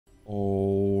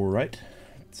Alright,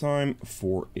 time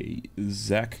for a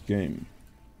ZAC game.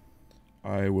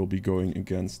 I will be going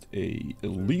against a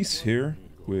Elise here,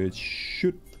 which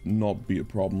should not be a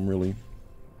problem really.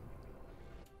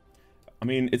 I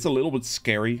mean, it's a little bit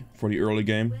scary for the early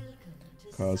game,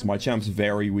 because my champ's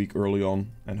very weak early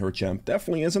on, and her champ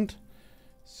definitely isn't.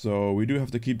 So we do have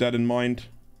to keep that in mind,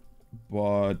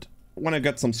 but when I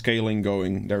get some scaling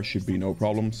going, there should be no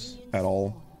problems at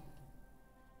all.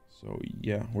 So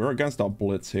yeah, we're against our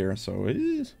blitz here, so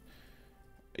you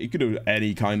could do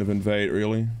any kind of invade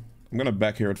really. I'm gonna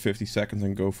back here at 50 seconds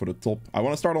and go for the top. I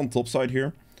want to start on top side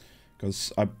here,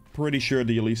 because I'm pretty sure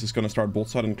the Elise is gonna start bot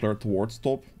side and clear towards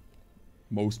top.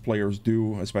 Most players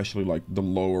do, especially like the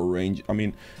lower range. I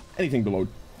mean, anything below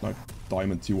like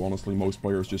Diamond 2, honestly, most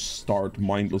players just start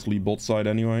mindlessly bot side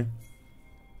anyway.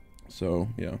 So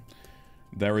yeah,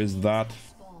 there is that.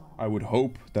 I would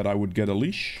hope that I would get a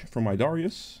leash from my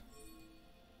Darius.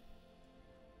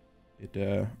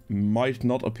 It might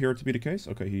not appear to be the case.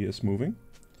 Okay, he is moving.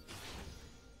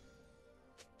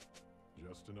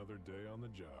 Just another day on the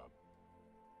job.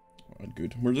 Alright,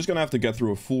 good. We're just gonna have to get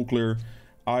through a full clear.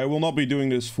 I will not be doing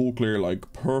this full clear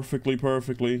like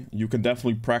perfectly. You can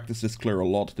definitely practice this clear a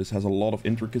lot. This has a lot of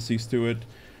intricacies to it,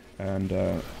 and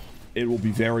it will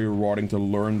be very rewarding to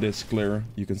learn this clear.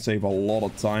 You can save a lot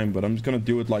of time, but I'm just gonna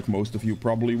do it like most of you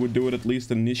probably would do it, at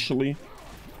least initially.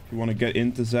 If you want to get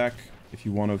into ZAC, if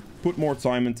you want to put more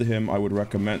time into him, I would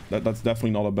recommend that. That's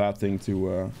definitely not a bad thing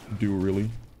to do really.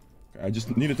 I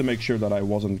just needed to make sure that I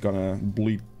wasn't gonna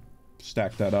bleed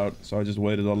stack that out, so I just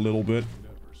waited a little bit.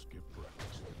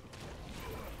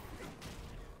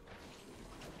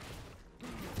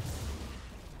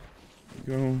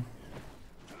 There you go.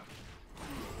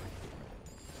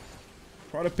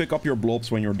 Try to pick up your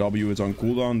blobs when your W is on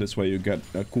cooldown. This way you get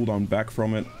a cooldown back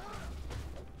from it.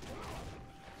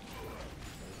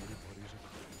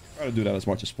 Try to do that as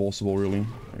much as possible, really.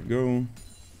 There you go.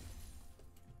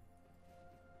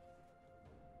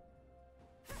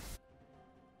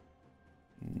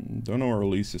 Don't know where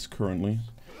Elise is currently.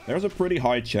 There's a pretty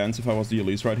high chance, if I was the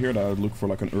Elise right here, that I would look for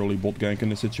like an early bot gank in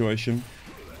this situation.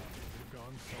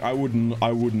 I would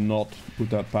not put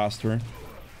that past her.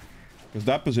 Because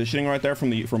that positioning right there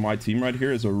from my team right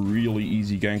here is a really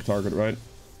easy gank target, right?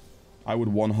 I would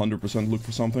 100% look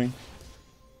for something.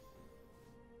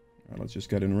 Alright, let's just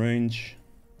get in range.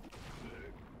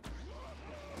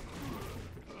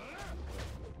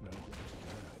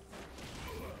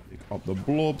 Pick up the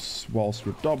blobs whilst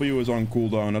your W is on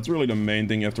cooldown. That's really the main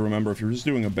thing you have to remember if you're just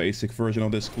doing a basic version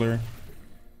of this clear.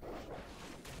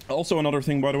 Also, another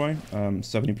thing, by the way,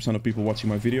 70% of people watching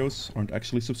my videos aren't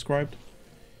actually subscribed.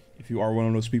 If you are one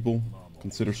of those people,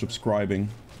 consider subscribing.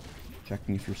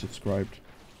 Checking if you're subscribed.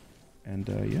 And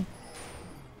yeah.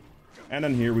 And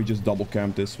then here we just double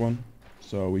camp this one.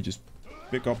 So we just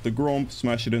pick up the Gromp,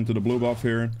 smash it into the blue buff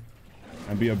here.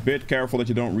 And be a bit careful that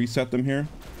you don't reset them here.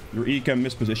 Your E can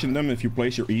misposition them. If you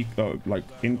place your E like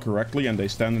incorrectly and they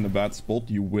stand in a bad spot,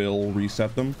 you will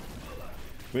reset them.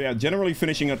 But yeah, generally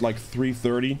finishing at like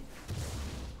 330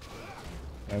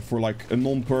 for like a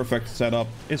non-perfect setup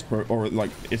is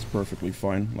it's perfectly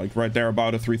fine. Like right there,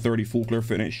 about a 330 full clear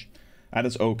finish. That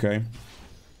is okay.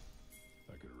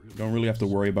 You don't really have to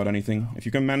worry about anything. If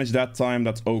you can manage that time,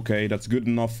 that's okay. That's good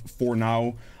enough for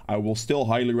now. I will still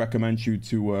highly recommend you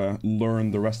to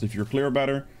learn the rest of your clear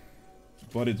better,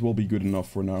 but it will be good enough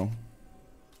for now.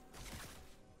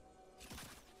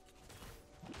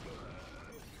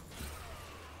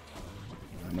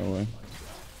 No way.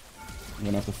 I'm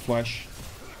gonna have to flash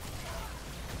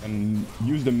and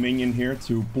use the minion here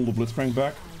to pull the Blitzcrank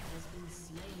back.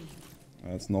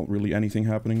 That's not really anything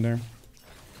happening there.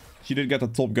 She did get the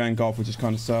top gank off, which is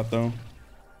kind of sad though.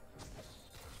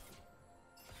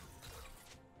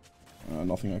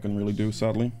 Nothing I can really do,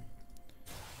 sadly.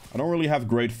 I don't really have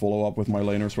great follow-up with my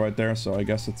laners right there, so I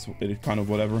guess it's kind of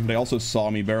whatever. They also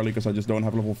saw me barely because I just don't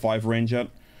have level 5 range yet.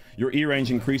 Your E range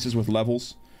increases with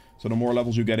levels. So the more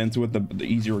levels you get into it, the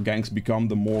easier ganks become,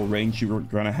 the more range you're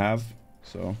gonna have.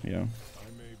 So, yeah.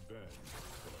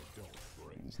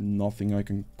 There's nothing I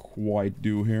can quite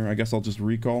do here. I guess I'll just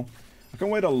recall. I can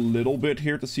wait a little bit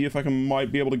here to see if I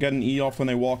might be able to get an E off when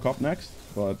they walk up next,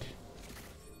 but...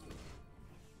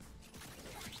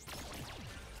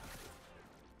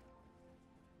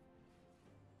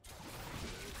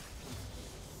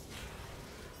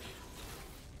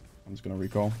 I'm just gonna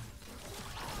recall.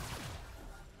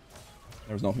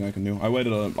 There's nothing I can do. I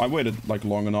waited like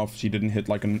long enough. She didn't hit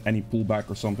like any pullback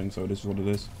or something, so this is what it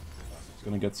is. It's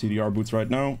gonna get CDR boots right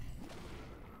now.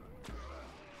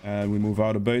 And we move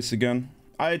out of base again.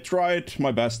 I tried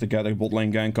my best to get a bot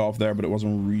lane gank off there, but it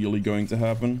wasn't really going to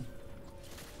happen.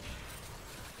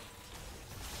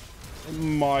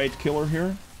 Might kill her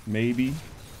here. Maybe.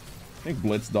 I think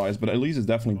Blitz dies, but Elise is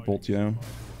definitely bot, yeah.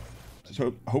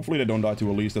 So hopefully they don't die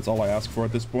to Elise. That's all I ask for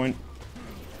at this point.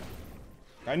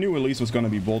 I knew Elise was gonna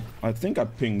be bot. I think I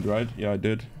pinged, right? Yeah, I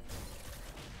did.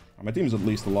 My team is at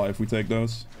least alive. We take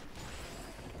those.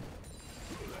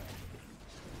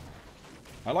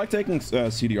 I like taking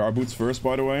CDR boots first,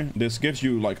 by the way. This gives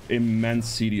you like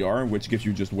immense CDR, which gives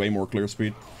you just way more clear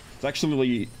speed. It's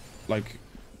actually like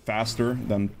faster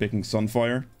than picking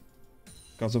Sunfire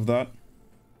because of that.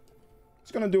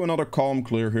 Just gonna do another calm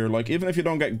clear here. Like, even if you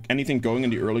don't get anything going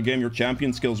in the early game, your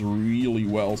champion scales really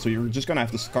well. So you're just gonna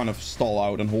have to kind of stall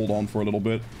out and hold on for a little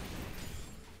bit.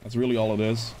 That's really all it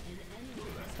is.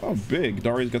 Oh, big.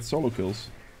 Darius gets solo kills.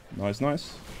 Nice,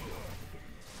 nice.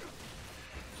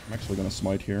 I'm actually gonna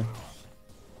smite here.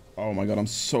 Oh my god, I'm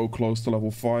so close to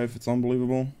level 5. It's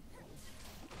unbelievable.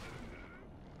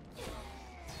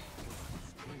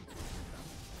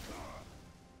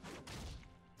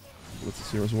 Blitz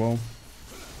is here as well.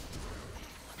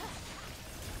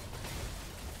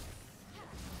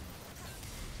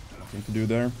 Nothing to do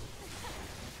there.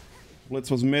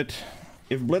 Blitz was mid.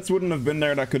 If Blitz wouldn't have been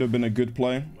there, that could have been a good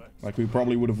play. Like, we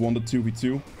probably would have won the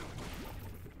 2v2.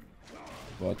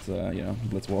 But, yeah,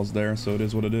 Blitz was there, so it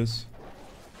is what it is.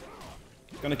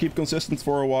 Gonna keep consistent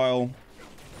for a while.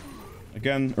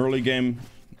 Again, early game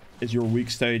is your weak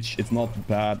stage. It's not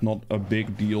bad, not a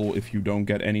big deal if you don't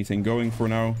get anything going for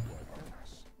now.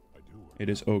 It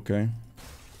is okay.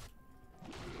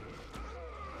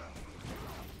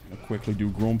 I'll quickly do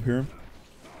Gromp here.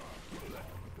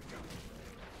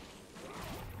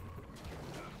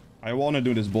 I want to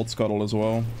do this bot scuttle as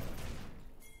well.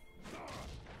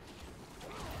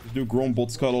 Just do Gromp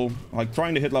bot scuttle. Like,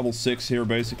 trying to hit level 6 here,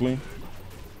 basically.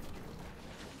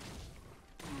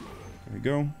 There we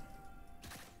go.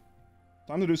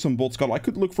 Time to do some bot scuttle. I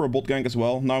could look for a bot gank as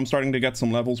well. Now I'm starting to get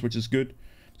some levels, which is good.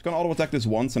 Just gonna auto attack this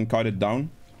once and kite it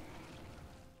down.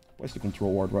 Place the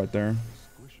control ward right there.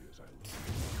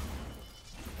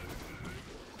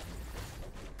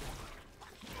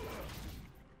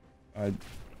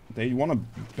 They want a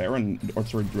Baron, or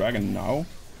sorry, Dragon now?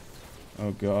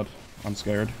 Oh god, I'm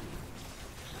scared.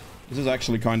 This is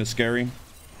actually kind of scary.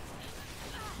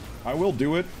 I will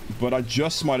do it, but I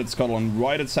just smited Scuttle, and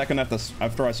right at second after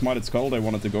I smited Scuttle, they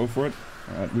wanted to go for it.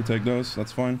 Alright, we take those,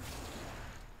 that's fine.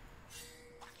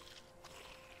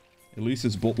 Elise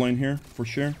is bot lane here, for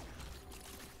sure.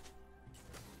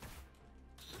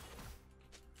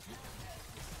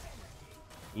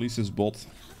 Elise is bot.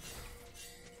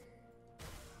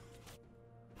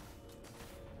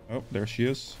 Oh, there she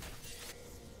is.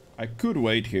 I could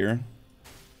wait here.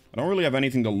 I don't really have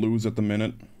anything to lose at the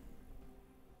minute.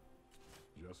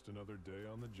 Just another day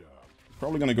on the job.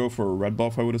 Probably gonna go for a red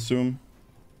buff, I would assume.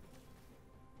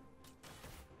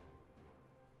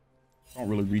 Don't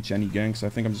really reach any ganks. I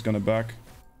think I'm just gonna back.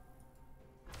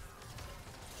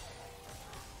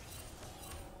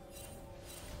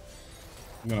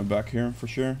 I'm gonna back here for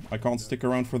sure. I can't stick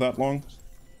around for that long.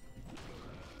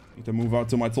 Need to move out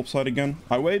to my top side again.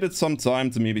 I waited some time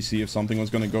to maybe see if something was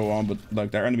gonna go on, but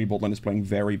like their enemy bot lane is playing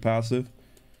very passive.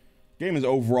 Game is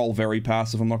overall very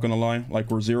passive, I'm not gonna lie.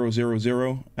 Like, we're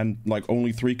 0-0-0 and like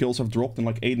only 3 kills have dropped in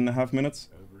like 8.5 minutes.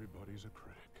 Everybody's a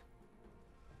critic.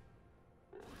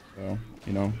 So,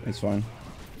 you know, it's fine.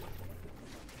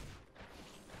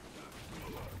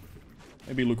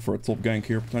 Maybe look for a top gank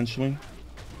here potentially.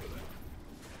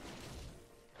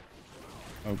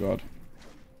 Oh god.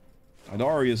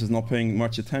 Darius is not paying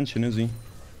much attention, is he?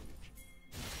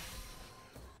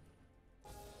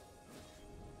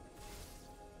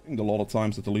 I think a lot of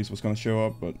times that Elise was gonna show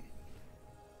up, but...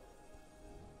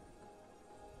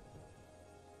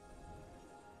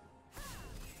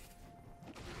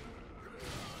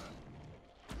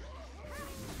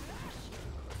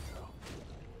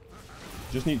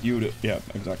 Just need you to... Yeah,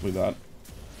 exactly that.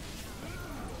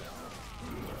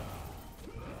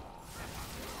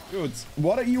 Dude,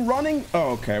 what are you running?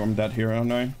 Oh, okay, I'm dead here, aren't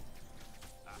I?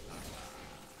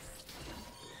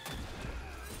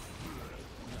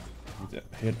 Need to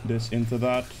hit this into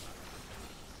that.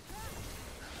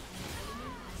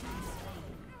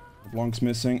 LeBlanc's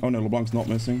missing. Oh no, LeBlanc's not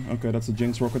missing. Okay, that's a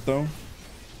Jinx rocket though.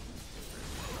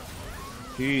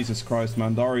 Jesus Christ,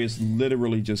 man. Darius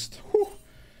literally just... Whew,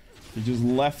 he just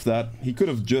left that. He could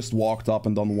have just walked up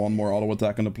and done one more auto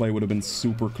attack and the play would have been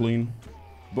super clean.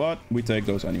 But we take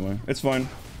those anyway. It's fine.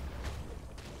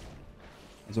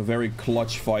 It's a very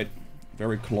clutch fight.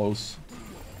 Very close.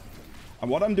 And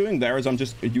what I'm doing there is I'm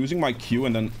just using my Q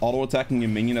and then auto-attacking a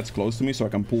minion that's close to me so I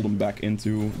can pull them back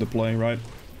into the play, right?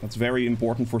 That's very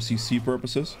important for CC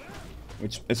purposes.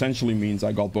 Which essentially means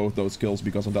I got both those kills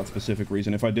because of that specific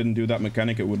reason. If I didn't do that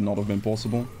mechanic, it would not have been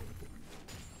possible.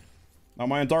 Now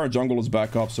my entire jungle is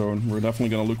back up, so we're definitely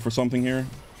going to look for something here.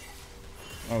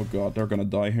 Oh god, they're going to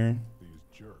die here.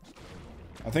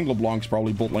 I think LeBlanc's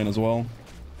probably bot lane as well.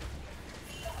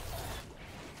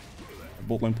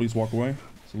 Bot lane, please walk away.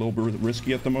 It's a little bit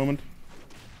risky at the moment.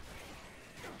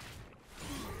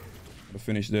 Gotta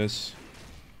finish this.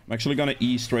 I'm actually gonna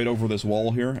E straight over this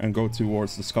wall here and go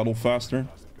towards the scuttle faster.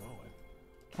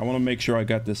 I want to make sure I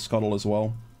get this scuttle as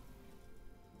well.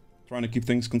 Trying to keep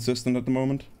things consistent at the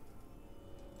moment.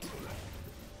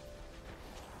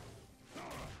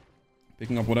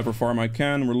 Picking up whatever farm I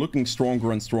can. We're looking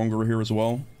stronger and stronger here as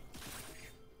well.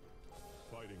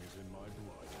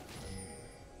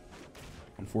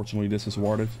 Unfortunately, this is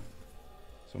warded.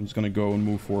 So I'm just gonna go and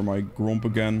move for my Gromp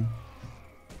again.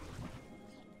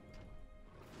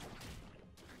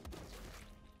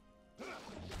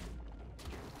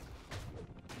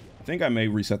 I think I may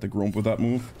reset the Gromp with that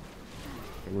move.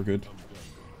 Okay, we're good.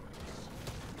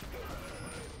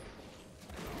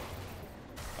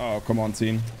 Oh, come on,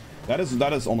 team. That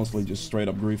is honestly just straight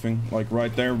up griefing. Like,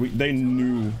 right there, they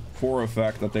knew for a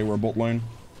fact that they were bot lane.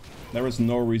 There was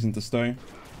no reason to stay.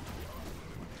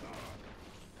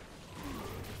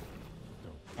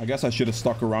 I guess I should have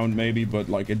stuck around maybe, but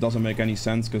like, it doesn't make any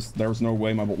sense because there's no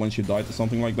way my bot lane should die to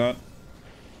something like that.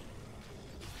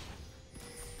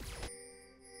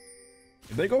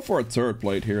 If they go for a third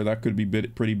plate here, that could be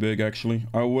pretty big, actually.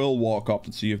 I will walk up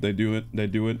to see if they do it. They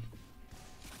do it.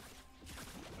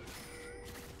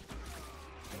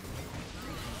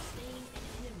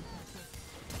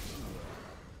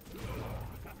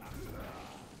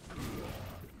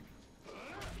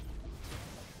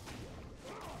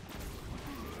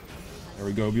 There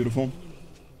we go, beautiful.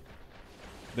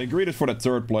 They greeted for that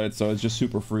third plate, so it's just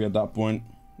super free at that point.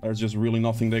 There's just really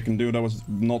nothing they can do. That was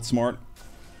not smart.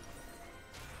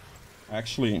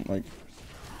 Actually, like,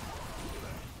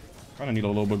 kind of need a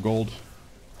little bit of gold.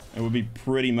 It would be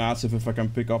pretty massive if I can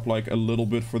pick up like a little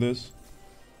bit for this.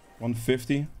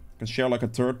 150. Can share like a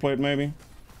third plate maybe.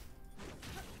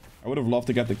 I would have loved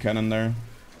to get the cannon there.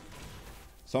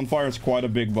 Sunfire is quite a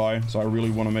big buy, so I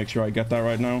really want to make sure I get that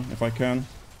right now if I can.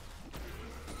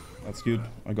 That's good.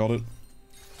 I got it.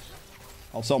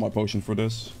 I'll sell my potion for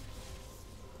this.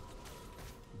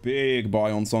 Big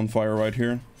buy on Sunfire right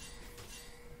here.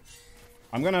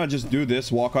 I'm gonna just do this,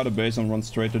 walk out of base and run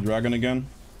straight to Dragon again.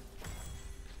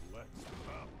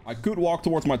 I could walk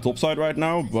towards my top side right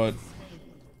now, but...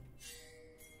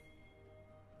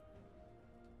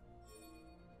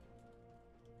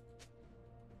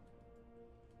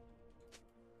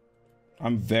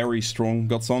 I'm very strong.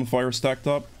 Got Sunfire stacked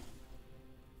up.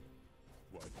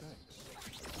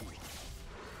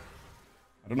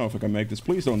 I don't know if I can make this.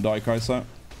 Please don't die, Kaisa.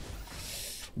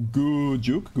 Good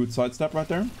juke. Good sidestep right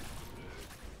there.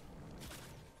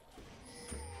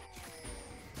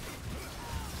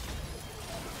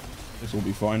 This will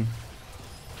be fine.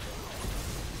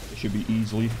 It should be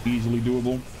easily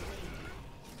doable.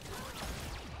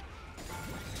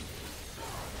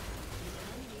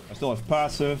 I still have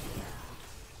passive.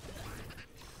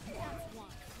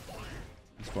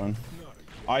 It's fine.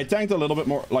 I tanked a little bit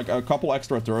more, like a couple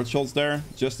extra turret shots there,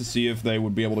 just to see if they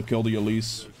would be able to kill the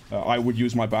Elise. I would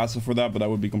use my passive for that, but that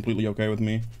would be completely okay with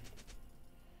me.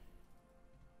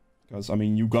 Because, I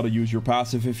mean, you gotta use your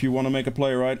passive if you want to make a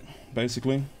play, right?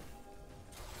 Basically.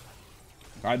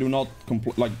 I do not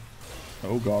like...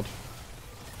 Oh god.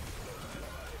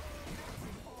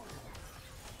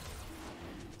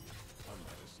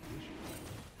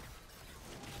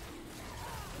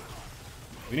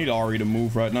 We need Ari to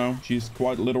move right now. She's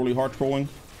quite literally hard trolling.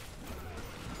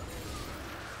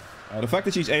 The fact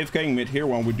that she's AFKing mid here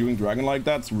when we're doing Dragon like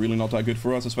that's really not that good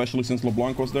for us, especially since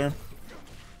LeBlanc was there.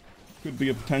 Could be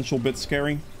a potential bit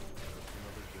scary.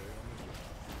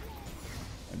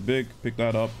 Big, pick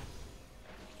that up.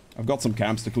 I've got some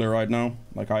camps to clear right now.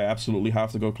 Like, I absolutely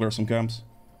have to go clear some camps.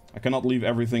 I cannot leave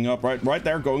everything up. Right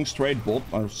there, going straight bot,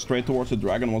 or straight towards the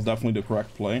Dragon was definitely the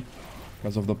correct play.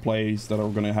 Because of the plays that are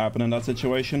going to happen in that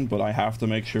situation. But I have to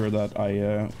make sure that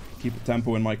I keep a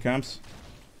tempo in my camps.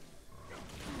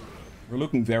 We're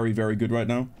looking very, very good right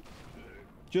now.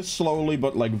 Just slowly,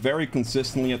 but like very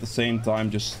consistently at the same time.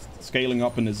 Just scaling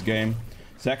up in this game.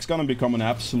 ZAC's going to become an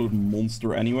absolute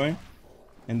monster anyway.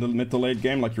 In the mid to late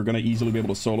game, like, you're gonna easily be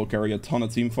able to solo carry a ton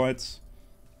of team fights,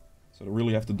 so you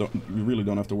really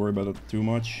don't have to worry about it too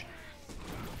much.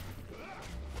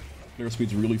 Clear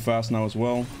speed's really fast now as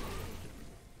well.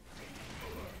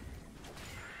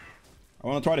 I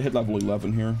want to try to hit level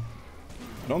 11 here.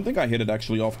 I don't think I hit it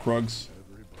actually off Krugs.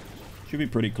 Should be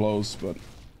pretty close, but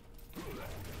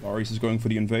Darius is going for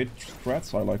the invade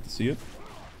threats. I like to see it.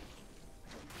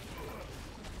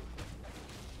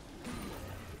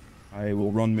 I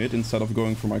will run mid instead of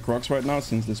going for my Crocs right now,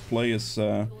 since this play is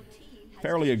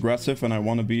fairly aggressive and I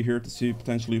want to be here to see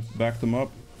potentially back them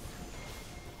up.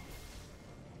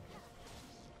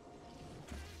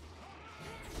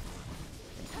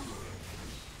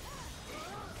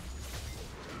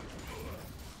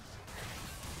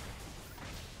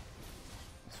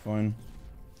 It's fine.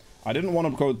 I didn't want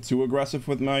to go too aggressive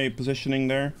with my positioning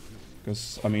there,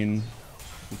 because, I mean,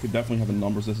 we could definitely have a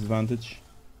numbers disadvantage.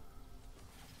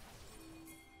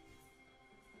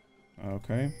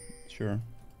 Okay, sure.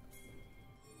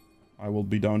 I will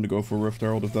be down to go for Rift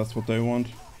Herald if that's what they want.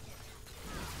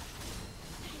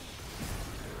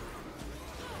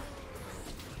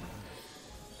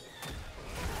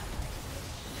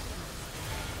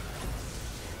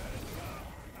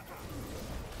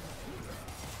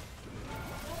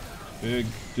 Big.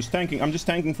 Just tanking. I'm just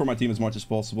tanking for my team as much as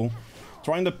possible.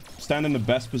 Trying to stand in the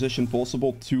best position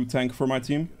possible to tank for my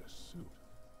team.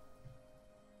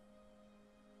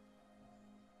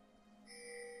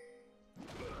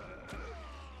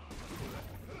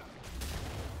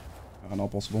 Not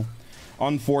possible.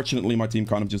 Unfortunately, my team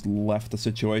kind of just left the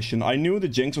situation. I knew the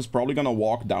Jinx was probably gonna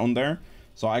walk down there,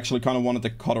 so I actually kind of wanted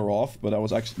to cut her off, but that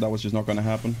was just not gonna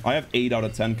happen. I have 8 out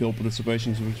of 10 kill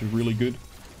participations, which is really good.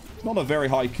 It's not a very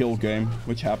high kill game,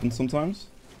 which happens sometimes.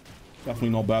 Definitely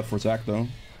not bad for ZAC though,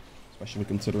 especially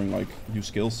considering like you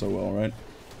skill so well, right?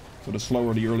 So the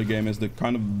slower the early game is, the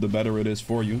better it is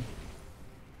for you.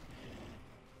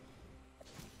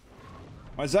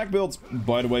 My ZAC build's,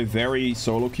 by the way, very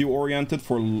solo queue oriented,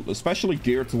 especially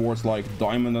geared towards like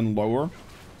diamond and lower.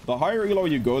 The higher elo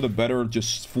you go, the better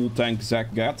just full tank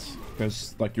ZAC gets,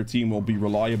 because like your team will be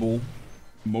reliable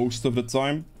most of the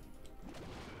time.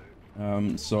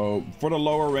 So for the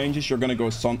lower ranges, you're gonna go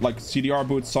like CDR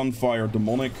boot, Sunfire,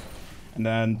 Demonic, and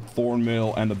then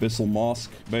Thornmail and Abyssal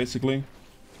Mask, basically.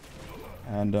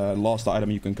 And last item,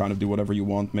 you can kind of do whatever you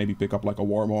want. Maybe pick up like a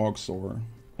Warmogs or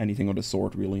anything of the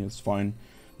sort, really. It's fine.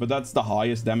 But that's the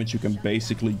highest damage you can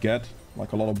basically get.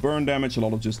 Like a lot of burn damage, a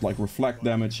lot of just like reflect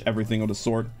damage, everything of the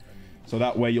sort. So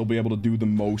that way you'll be able to do the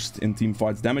most in team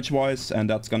fights damage-wise, and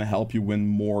that's gonna help you win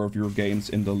more of your games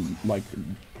in the like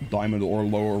diamond or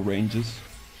lower ranges.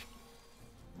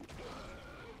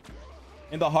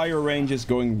 In the higher ranges,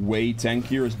 going way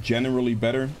tankier is generally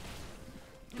better,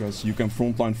 because you can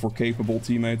frontline for capable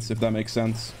teammates, if that makes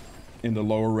sense. In the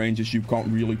lower ranges, you can't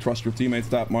really trust your teammates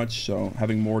that much, so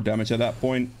having more damage at that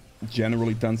point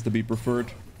generally tends to be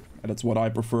preferred. And that's what I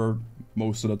prefer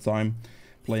most of the time,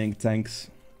 playing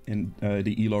tanks in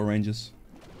the elo ranges.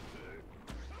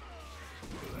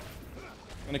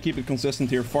 I'm gonna keep it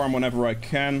consistent here, farm whenever I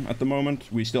can at the moment.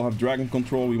 We still have dragon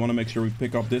control. We want to make sure we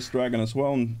pick up this dragon as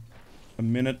well in a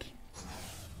minute.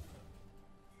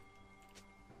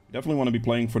 Definitely want to be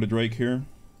playing for the Drake here.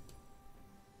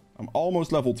 I'm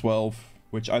almost level 12,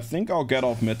 which I think I'll get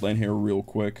off mid lane here real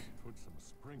quick.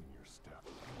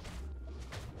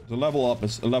 The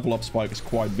level up spike is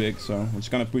quite big, so I'm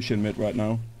just gonna push in mid right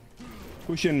now.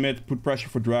 Push in mid, put pressure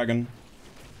for dragon.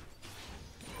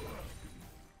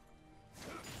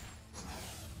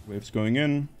 Waves going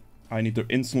in. I need to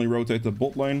instantly rotate the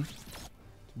bot lane.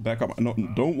 Back up. No,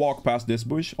 don't walk past this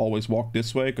bush. Always walk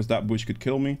this way, because that bush could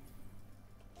kill me.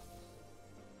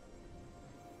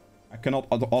 I cannot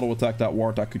auto-attack that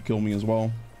ward, that could kill me as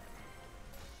well.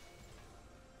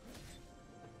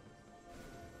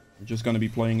 We're just gonna be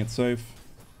playing it safe.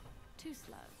 Too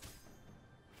slow.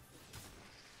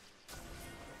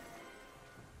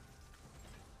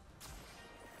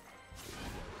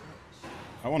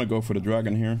 I want to go for the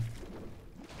dragon here.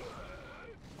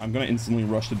 I'm gonna instantly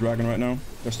rush the dragon right now.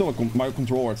 There's still my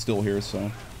controller is still here,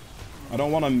 so I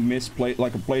don't want to misplace,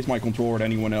 like, place my controller at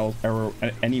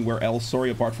anywhere else, sorry,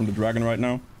 apart from the dragon right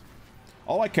now.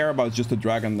 All I care about is just the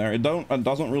dragon there. It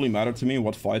doesn't really matter to me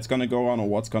what fight's gonna go on or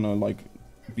what's gonna, like,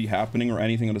 be happening or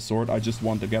anything of the sort. I just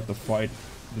want to get the fight,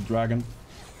 the dragon.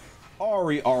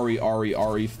 Ari.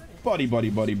 Buddy.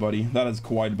 That is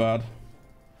quite bad.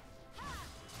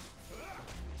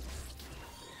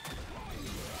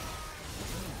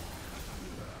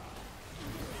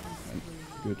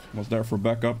 Good. Was there for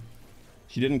backup.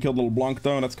 She didn't kill the LeBlanc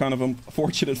though, that's kind of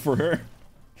unfortunate for her.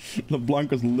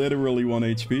 LeBlanc is literally 1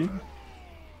 HP.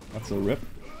 That's a rip.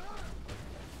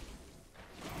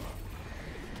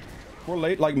 For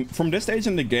late, like, from this stage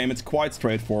in the game, it's quite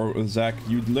straightforward with ZAC.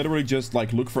 You literally just,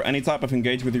 like, look for any type of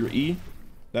engage with your E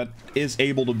that is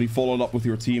able to be followed up with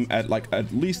your team at, like,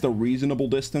 at least a reasonable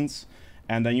distance.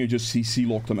 And then you just CC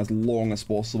lock them as long as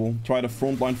possible. Try to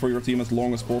frontline for your team as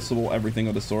long as possible, everything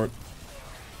of the sort.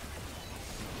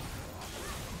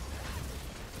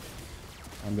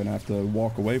 I'm gonna have to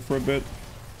walk away for a bit.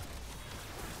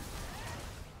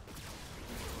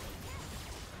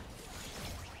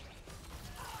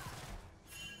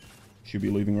 Should be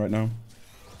leaving right now.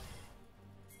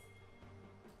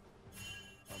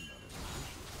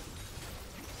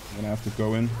 I'm gonna have to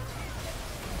go in.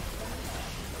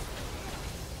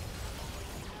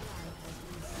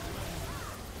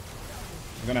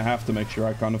 I'm gonna have to make sure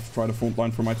I kind of try to front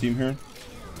line for my team here.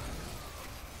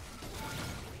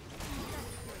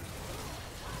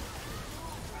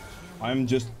 I'm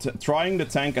just trying to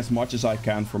tank as much as I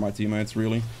can for my teammates,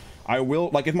 really. I will,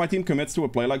 like, if my team commits to a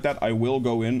play like that, I will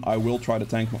go in. I will try to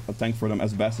tank for them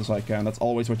as best as I can. That's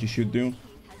always what you should do.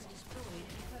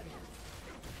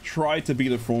 Try to be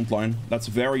the front line. That's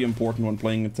very important when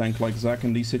playing a tank like ZAC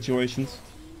in these situations.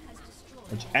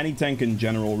 Which any tank in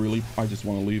general, really. I just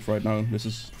want to leave right now. This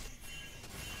is...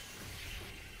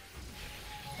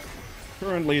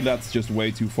 Currently, that's just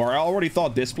way too far. I already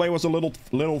thought this play was a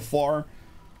little far.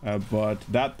 But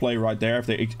that play right there, if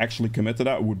they actually commit to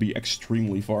that, would be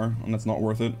extremely far. And that's not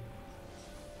worth it.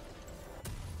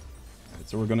 Right,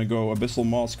 so we're going to go Abyssal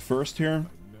Mask first here.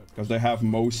 Because they have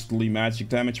mostly magic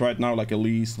damage right now, like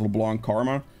Elise, LeBlanc,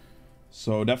 Karma.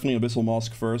 So definitely Abyssal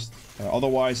Mask first.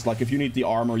 Otherwise, like if you need the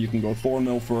armor, you can go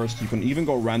Thornmill first. You can even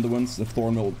go Randuin's if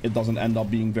Thornmill, it doesn't end up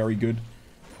being very good.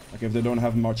 Like if they don't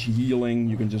have much healing,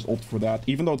 you can just opt for that.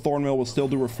 Even though Thornmill will still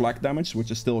do reflect damage,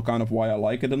 which is still kind of why I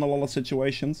like it in a lot of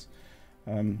situations.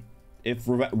 If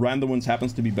Randuin's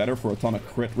happens to be better for a ton of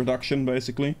crit reduction,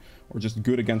 basically, or just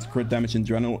good against crit damage in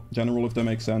general, if that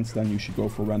makes sense, then you should go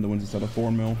for Randuin's instead of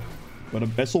Thornmill. But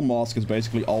Abyssal Mask is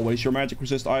basically always your magic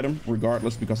resist item,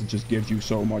 regardless, because it just gives you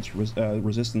so much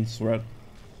resistance threat.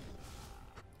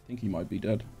 I think he might be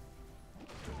dead.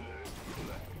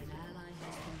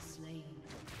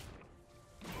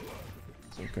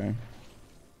 It's okay.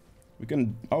 We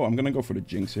can... Oh, I'm gonna go for the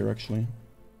Jinx here, actually.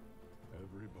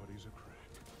 Everybody's a critic.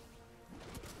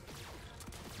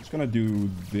 Just gonna do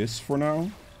this for now.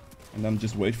 And then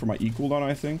just wait for my E cooldown,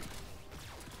 I think.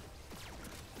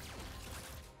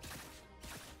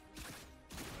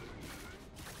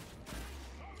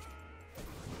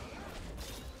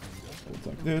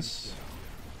 Like this.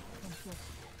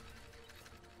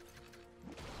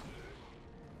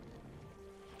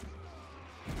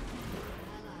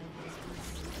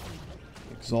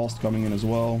 Exhaust coming in as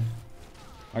well.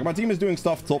 Like my team is doing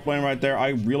stuff top lane right there. I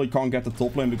really can't get the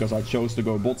top lane because I chose to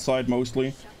go bot side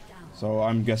mostly. So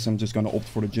I'm guessing I'm just gonna opt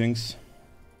for the Jinx.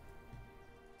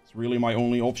 It's really my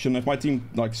only option. If my team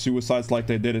like suicides like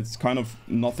they did, it's kind of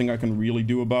nothing I can really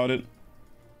do about it.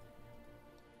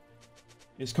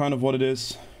 It's kind of what it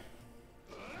is.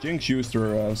 Jinx used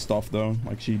her stuff though,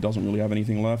 like she doesn't really have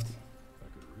anything left.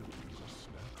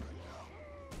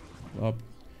 Up.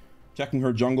 Checking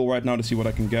her jungle right now to see what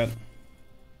I can get.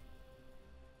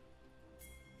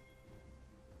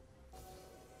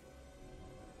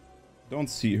 Don't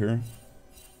see her.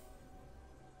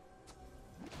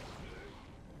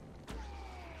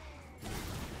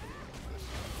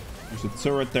 There's a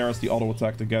turret there as the auto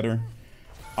attack together.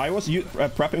 I was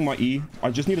prepping my E. I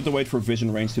just needed to wait for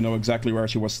vision range to know exactly where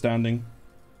she was standing.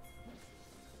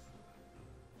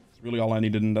 It's really all I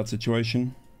needed in that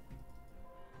situation.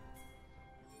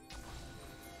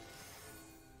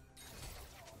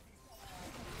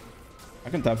 I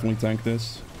can definitely tank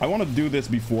this. I want to do this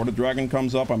before the dragon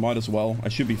comes up. I might as well. I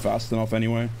should be fast enough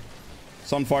anyway.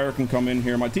 Sunfire can come in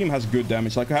here. My team has good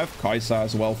damage. Like I have Kai'Sa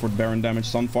as well for Baron damage.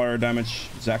 Sunfire damage.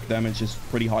 ZAC damage is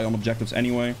pretty high on objectives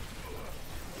anyway.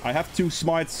 I have 2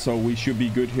 smites, so we should be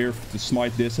good here to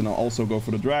smite this, and I'll also go for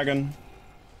the dragon.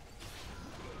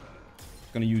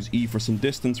 Gonna use E for some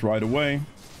distance right away.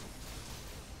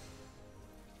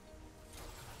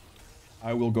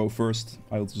 I will go first.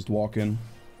 I'll just walk in.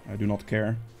 I do not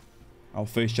care. I'll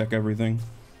face check everything.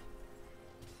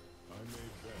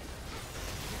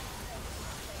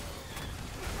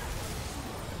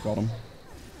 Got him.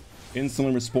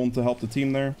 Instantly respond to help the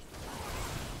team there.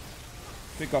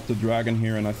 Pick up the dragon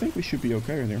here, and I think we should be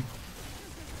okay here.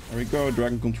 There we go.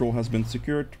 Dragon control has been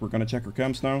secured. We're gonna check our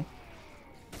camps now.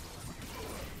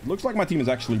 Looks like my team is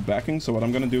actually backing, so what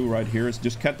I'm gonna do right here is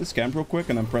just cat this camp real quick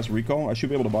and then press recall. I should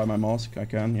be able to buy my mask. I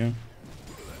can, yeah.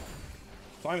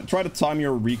 Try to time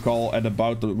your recall at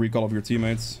about the recall of your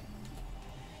teammates.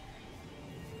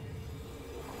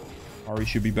 Ari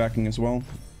should be backing as well.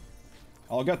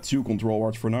 I'll get 2 control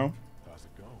wards for now.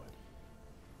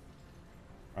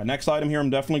 Alright, next item here,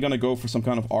 I'm definitely gonna go for some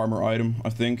kind of armor item,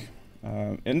 I think.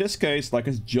 In this case, like,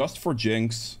 it's just for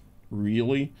Jinx,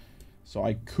 really. So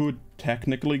I could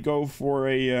technically go for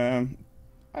a...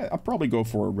 I'll probably go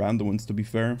for a Randuin's, to be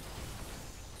fair.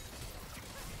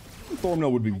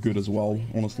 Thornmill would be good as well,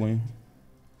 honestly.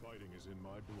 Fighting is in my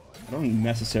blood. I don't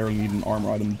necessarily need an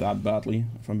armor item that badly,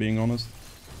 if I'm being honest.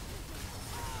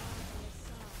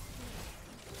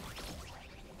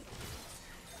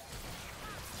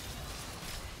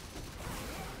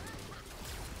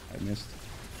 I missed.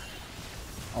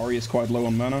 Ari is quite low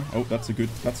on mana. Oh, that's a good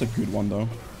one though.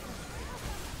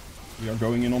 We are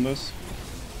going in on this.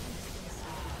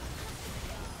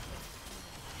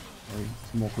 Sorry,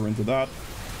 smoke her into that.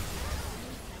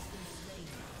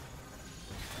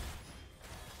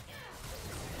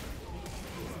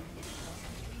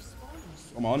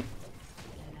 Come on.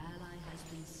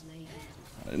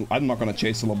 I'm not gonna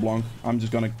chase the LeBlanc. I'm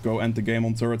just gonna go end the game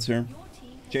on turrets here.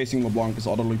 Chasing LeBlanc is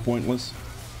utterly pointless.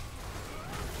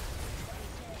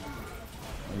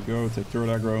 There we go, take turret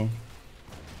aggro.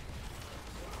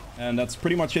 And that's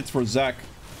pretty much it for ZAC.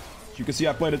 As you can see,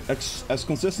 I played it as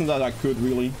consistent as I could,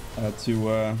 really, to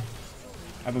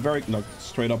have a very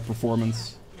straight up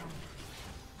performance.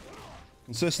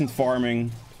 Consistent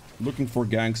farming, looking for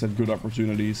ganks at good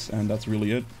opportunities, and that's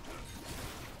really it.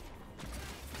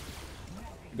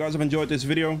 If you guys have enjoyed this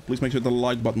video, please make sure to hit the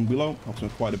like button below. Helps me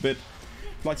quite a bit.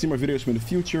 If you'd like to see more videos from in the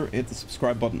future, hit the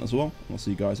subscribe button as well. I'll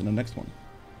see you guys in the next one.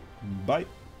 Bye.